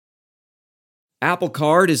Apple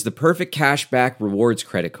Card is the perfect cashback rewards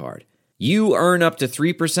credit card. You earn up to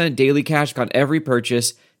 3% daily cash on every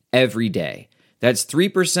purchase every day. That's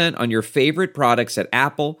 3% on your favorite products at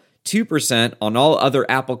Apple, 2% on all other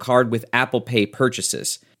Apple Card with Apple Pay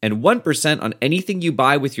purchases, and 1% on anything you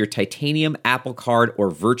buy with your titanium Apple Card or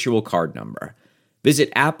virtual card number.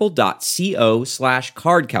 Visit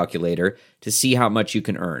apple.co/card calculator to see how much you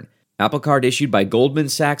can earn. Apple Card issued by Goldman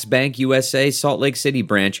Sachs Bank USA, Salt Lake City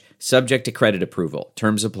branch, subject to credit approval.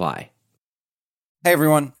 Terms apply. Hey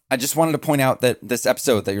everyone, I just wanted to point out that this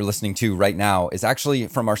episode that you're listening to right now is actually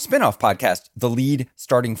from our spin-off podcast, The Lead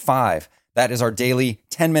Starting Five. That is our daily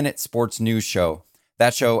 10-minute sports news show.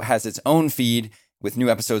 That show has its own feed with new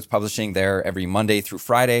episodes publishing there every Monday through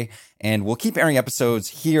Friday, and we'll keep airing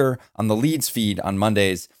episodes here on the Leads feed on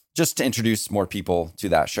Mondays just to introduce more people to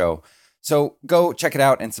that show. So go check it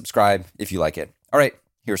out and subscribe if you like it. All right,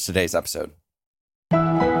 here's today's episode.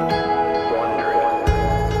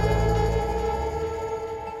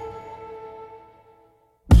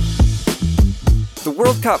 The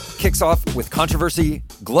World Cup kicks off with controversy,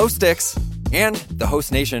 glow sticks, and the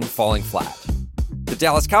host nation falling flat. The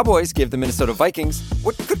Dallas Cowboys give the Minnesota Vikings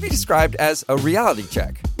what could be described as a reality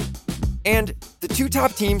check. And the two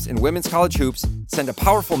top teams in women's college hoops send a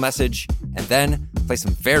powerful message and then play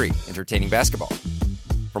some very entertaining basketball.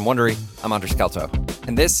 From Wondery, I'm Andres Kelto,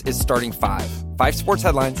 and this is Starting Five. 5 sports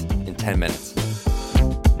headlines in 10 minutes.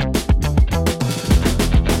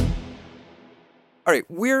 All right,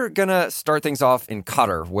 we're going to start things off in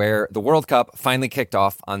Qatar, where the World Cup finally kicked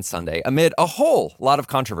off on Sunday amid a whole lot of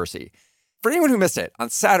controversy. For anyone who missed it,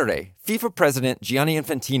 on Saturday, FIFA President Gianni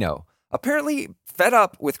Infantino, apparently fed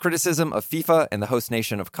up with criticism of FIFA and the host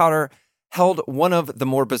nation of Qatar, held one of the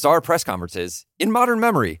more bizarre press conferences in modern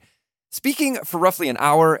memory. Speaking for roughly an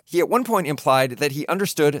hour, he at one point implied that he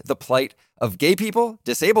understood the plight of gay people,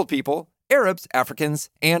 disabled people, Arabs, Africans,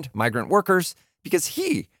 and migrant workers because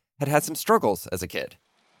he had had some struggles as a kid.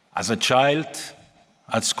 As a child,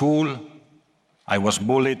 at school, I was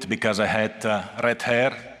bullied because I had red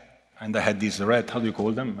hair and I had these red, how do you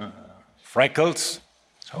call them? Freckles.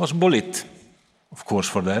 So I was bullied, of course,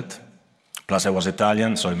 for that. Plus I was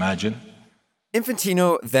Italian, so imagine.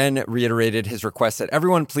 Infantino then reiterated his request that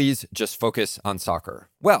everyone please just focus on soccer.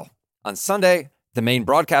 Well, on Sunday, the main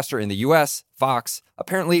broadcaster in the US, Fox,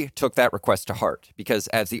 apparently took that request to heart because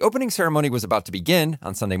as the opening ceremony was about to begin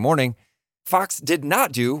on Sunday morning, Fox did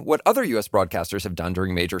not do what other US broadcasters have done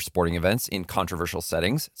during major sporting events in controversial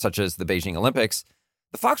settings, such as the Beijing Olympics.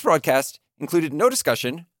 The Fox broadcast included no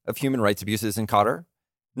discussion of human rights abuses in Qatar,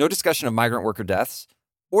 no discussion of migrant worker deaths,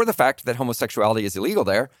 or the fact that homosexuality is illegal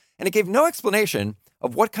there, and it gave no explanation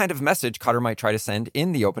of what kind of message Qatar might try to send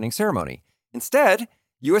in the opening ceremony. Instead,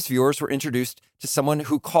 U.S. viewers were introduced to someone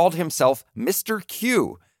who called himself Mr.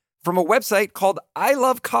 Q from a website called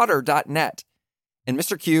iloveqatar.net. And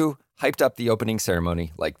Mr. Q hyped up the opening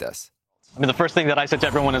ceremony like this. I mean, the first thing that I said to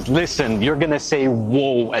everyone is, listen, you're going to say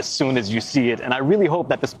whoa as soon as you see it. And I really hope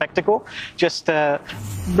that the spectacle just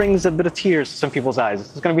brings a bit of tears to some people's eyes.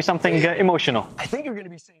 It's going to be something emotional. I think you're going to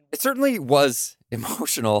be saying... It certainly was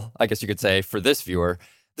emotional, I guess you could say, for this viewer.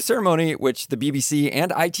 The ceremony, which the BBC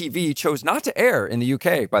and ITV chose not to air in the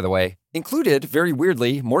UK, by the way, included, very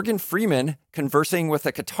weirdly, Morgan Freeman conversing with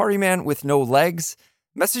a Qatari man with no legs,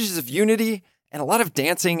 messages of unity, and a lot of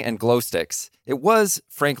dancing and glow sticks. It was,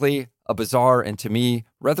 frankly, a bizarre and, to me,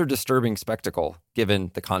 rather disturbing spectacle,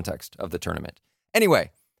 given the context of the tournament.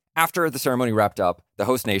 Anyway, after the ceremony wrapped up, the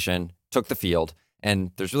host nation took the field,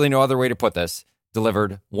 and there's really no other way to put this,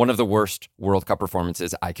 delivered one of the worst World Cup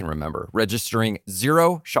performances I can remember, registering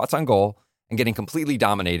 0 shots on goal and getting completely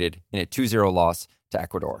dominated in a 2-0 loss to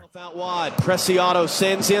Ecuador. Out wide, Preciado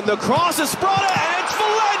sends in the cross, is brought in, and it's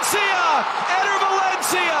Valencia! Eder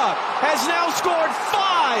Valencia has now scored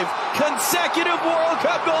 5 consecutive World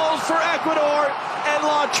Cup goals for Ecuador, and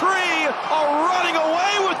La Tri are running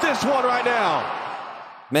away with this one right now.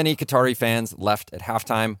 Many Qatari fans left at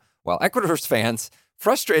halftime, while Ecuador's fans,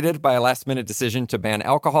 frustrated by a last-minute decision to ban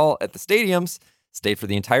alcohol at the stadiums, stayed for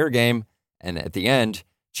the entire game, and at the end,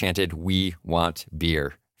 chanted, "We want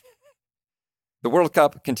beer." The World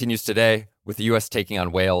Cup continues today, with the U.S. taking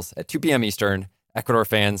on Wales at 2 p.m. Eastern. Ecuador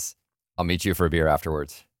fans, I'll meet you for a beer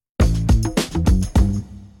afterwards.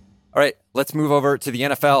 All right, let's move over to the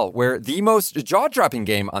NFL, where the most jaw-dropping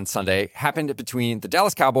game on Sunday happened between the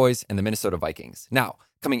Dallas Cowboys and the Minnesota Vikings. Now,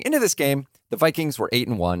 coming into this game, the Vikings were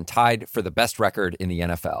 8-1, tied for the best record in the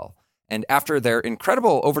NFL. And after their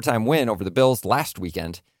incredible overtime win over the Bills last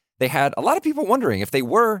weekend, they had a lot of people wondering if they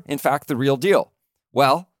were, in fact, the real deal.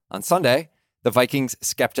 Well, on Sunday, the Vikings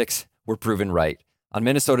skeptics were proven right. On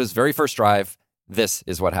Minnesota's very first drive, this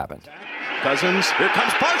is what happened. Cousins, here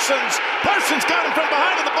comes Parsons. Parsons got him from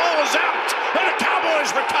behind and the ball is out. And the Cowboys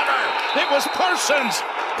recover. It was Parsons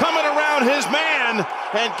coming around his man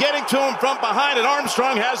and getting to him from behind, and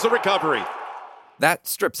Armstrong has the recovery. That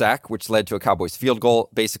strip sack, which led to a Cowboys field goal,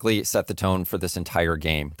 basically set the tone for this entire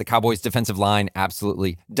game. The Cowboys' defensive line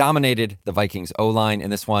absolutely dominated the Vikings' O-line in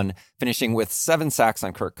this one, finishing with 7 sacks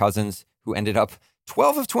on Kirk Cousins, who ended up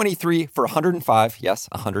 12 of 23 for 105, yes,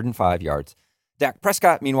 105 yards. Dak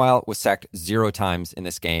Prescott, meanwhile, was sacked 0 times in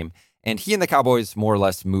this game, and he and the Cowboys more or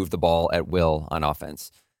less moved the ball at will on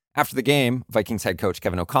offense. After the game, Vikings head coach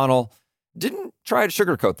Kevin O'Connell didn't try to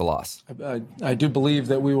sugarcoat the loss. I do believe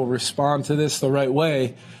that we will respond to this the right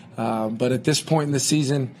way, but at this point in the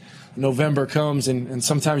season, November comes, and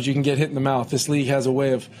sometimes you can get hit in the mouth. This league has a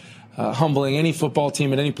way of humbling any football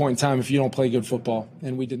team at any point in time if you don't play good football,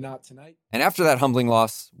 and we did not tonight. And after that humbling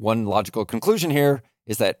loss, one logical conclusion here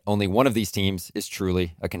is that only one of these teams is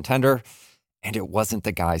truly a contender, and it wasn't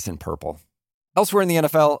the guys in purple. Elsewhere in the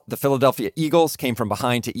NFL, the Philadelphia Eagles came from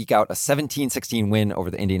behind to eke out a 17-16 win over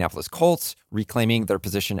the Indianapolis Colts, reclaiming their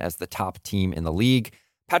position as the top team in the league.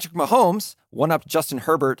 Patrick Mahomes one-upped Justin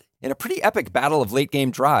Herbert in a pretty epic battle of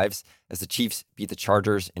late-game drives as the Chiefs beat the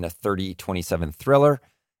Chargers in a 30-27 thriller.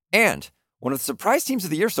 And one of the surprise teams of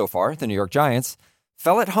the year so far, the New York Giants,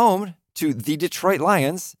 fell at home to the Detroit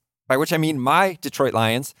Lions, by which I mean my Detroit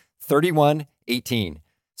Lions, 31-18.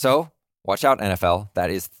 So, watch out, NFL. That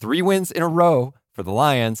is 3 wins in a row for the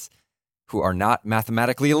Lions, who are not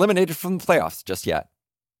mathematically eliminated from the playoffs just yet.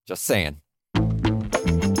 Just saying.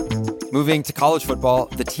 Moving to college football,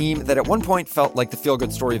 the team that at one point felt like the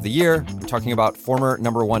feel-good story of the year, I'm talking about former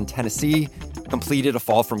number 1 Tennessee, completed a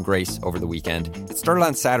fall from grace over the weekend. It started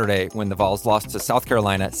on Saturday when the Vols lost to South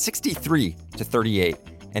Carolina 63-38,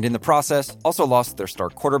 and in the process also lost their star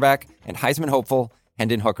quarterback and Heisman hopeful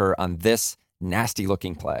Hendon Hooker on this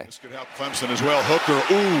nasty-looking play. This could help Clemson as well. Hooker,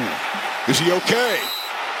 ooh, is he okay?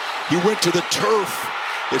 He went to the turf.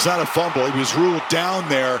 It's not a fumble. He was ruled down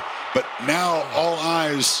there, but now all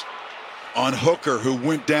eyes on Hooker, who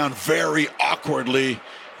went down very awkwardly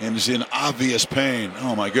and is in obvious pain.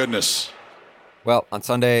 Oh, my goodness. Well, on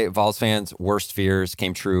Sunday, Vols fans' worst fears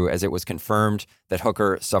came true as it was confirmed that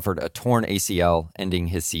Hooker suffered a torn ACL, ending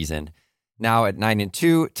his season. Now at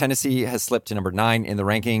 9-2, Tennessee has slipped to number 9 in the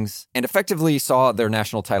rankings and effectively saw their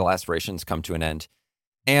national title aspirations come to an end.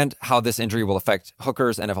 And how this injury will affect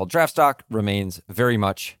Hooker's NFL draft stock remains very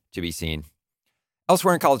much to be seen.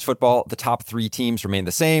 Elsewhere in college football, the top 3 teams remain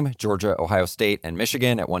the same: Georgia, Ohio State, and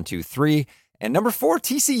Michigan at 1, 2, 3. And number 4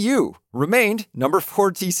 TCU remained number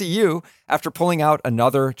 4 TCU after pulling out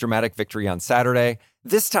another dramatic victory on Saturday,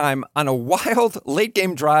 this time on a wild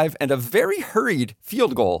late-game drive and a very hurried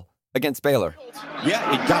field goal against Baylor. Yeah,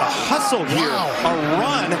 he got a hustle here, a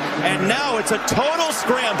run, and now it's a total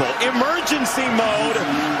scramble. Emergency mode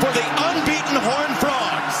for the unbeaten Horned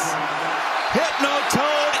Frogs.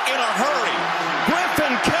 Hypno-Toad in a hurry.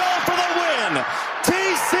 Griffin Kell for the win.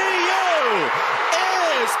 TCU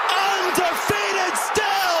is undefeated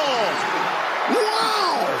still.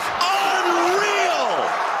 Wow!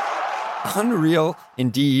 Unreal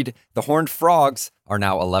indeed. The Horned Frogs are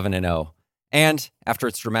now 11-0. And after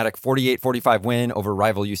its dramatic 48-45 win over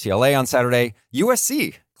rival UCLA on Saturday,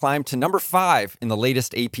 USC climbed to number 5 in the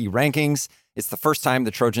latest AP rankings. It's the first time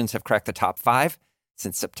the Trojans have cracked the top 5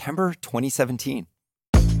 since September 2017.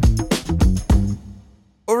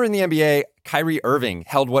 Over in the NBA, Kyrie Irving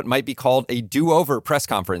held what might be called a do-over press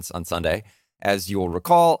conference on Sunday. As you will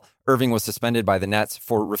recall, Irving was suspended by the Nets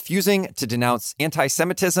for refusing to denounce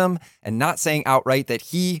anti-Semitism and not saying outright that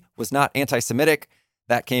he was not anti-Semitic.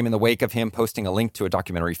 That came in the wake of him posting a link to a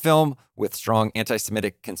documentary film with strong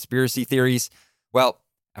anti-Semitic conspiracy theories. Well,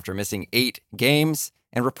 after missing 8 games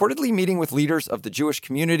and reportedly meeting with leaders of the Jewish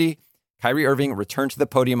community, Kyrie Irving returned to the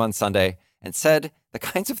podium on Sunday and said the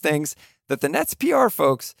kinds of things that the Nets PR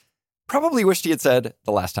folks probably wished he had said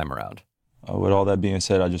the last time around. With all that being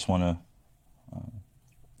said, I just want to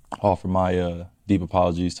offer my deep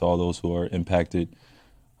apologies to all those who are impacted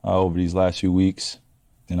over these last few weeks.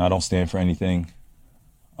 And I don't stand for anything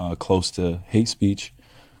close to hate speech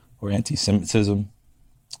or anti-Semitism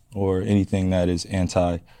or anything that is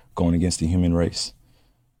going against the human race.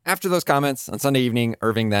 After those comments on Sunday evening,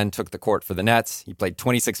 Irving then took the court for the Nets. He played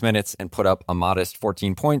 26 minutes and put up a modest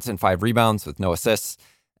 14 points and 5 rebounds with no assists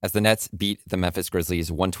as the Nets beat the Memphis Grizzlies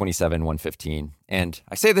 127-115. And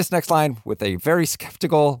I say this next line with a very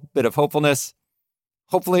skeptical bit of hopefulness.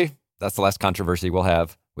 Hopefully, that's the last controversy we'll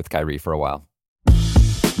have with Kyrie for a while.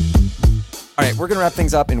 All right, we're going to wrap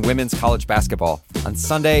things up in women's college basketball. On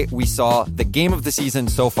Sunday, we saw the game of the season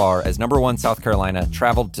so far as number 1 South Carolina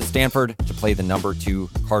traveled to Stanford to play the number 2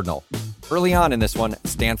 Cardinal. Early on in this one,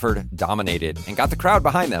 Stanford dominated and got the crowd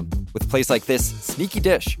behind them with plays like this sneaky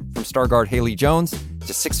dish from star guard Haley Jones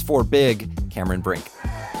to 6'4" big Cameron Brink.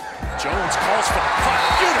 Jones calls for the cut.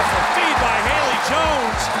 Beautiful feed by Haley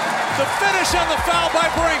Jones. The finish on the foul by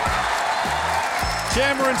Brink.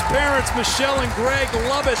 Cameron's parents, Michelle and Greg,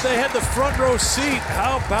 love it. They had the front row seat.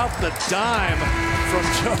 How about the dime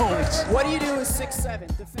from Jones? What do you do with 6'7"?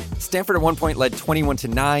 Stanford at one point led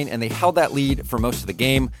 21-9, and they held that lead for most of the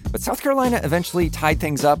game. But South Carolina eventually tied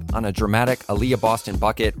things up on a dramatic Aaliyah Boston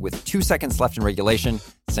bucket with 2 seconds left in regulation,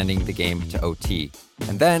 sending the game to OT.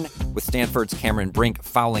 And then, with Stanford's Cameron Brink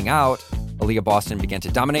fouling out, Aaliyah Boston began to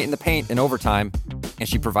dominate in the paint in overtime, and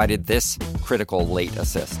she provided this critical late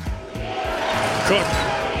assist. Cook,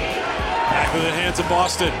 back in the hands of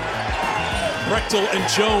Boston. Brechtel and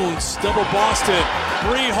Jones, double Boston.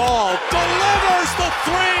 Bree Hall delivers the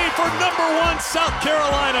three for number 1 South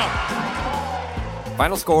Carolina.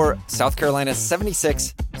 Final score, South Carolina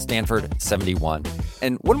 76, Stanford 71.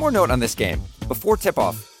 And one more note on this game. Before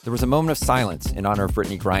tip-off, there was a moment of silence in honor of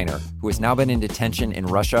Brittany Griner, who has now been in detention in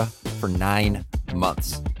Russia for 9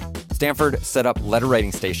 months. Stanford set up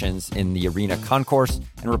letter-writing stations in the arena concourse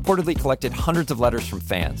and reportedly collected hundreds of letters from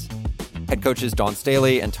fans. Head coaches Dawn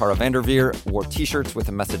Staley and Tara Vanderveer wore T-shirts with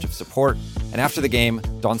a message of support. And after the game,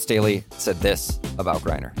 Dawn Staley said this about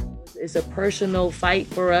Griner. It's a personal fight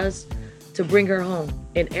for us to bring her home,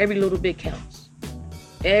 and every little bit counts.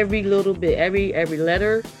 Every little bit, every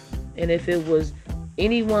letter. And if it was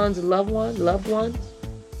anyone's loved ones,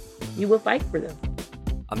 you would fight for them.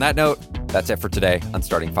 On that note, that's it for today on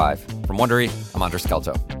Starting Five. From Wondery, I'm Andres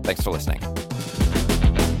Kelto. Thanks for listening.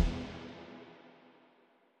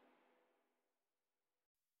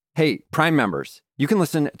 Hey, Prime members, you can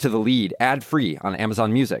listen to The Lead ad-free on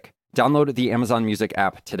Amazon Music. Download the Amazon Music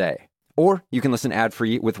app today. Or you can listen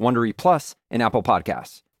ad-free with Wondery Plus in Apple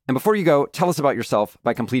Podcasts. And before you go, tell us about yourself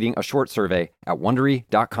by completing a short survey at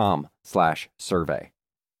Wondery.com/survey.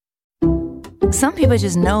 Some people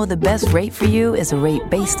just know the best rate for you is a rate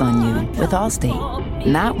based on you with Allstate.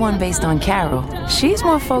 Not one based on Carol. She's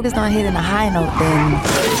more focused on hitting a high note than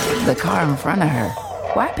the car in front of her.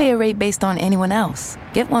 Why pay a rate based on anyone else?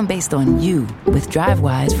 Get one based on you with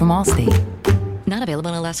DriveWise from Allstate. Not available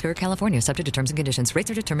in Alaska or California, subject to terms and conditions.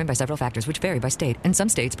 Rates are determined by several factors, which vary by state. In some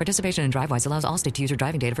states, participation in DriveWise allows Allstate to use your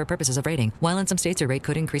driving data for purposes of rating. While in some states, your rate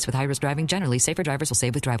could increase with high-risk driving. Generally, safer drivers will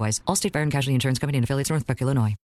save with DriveWise. Allstate Fire and Casualty Insurance Company and affiliates, Northbrook, Illinois.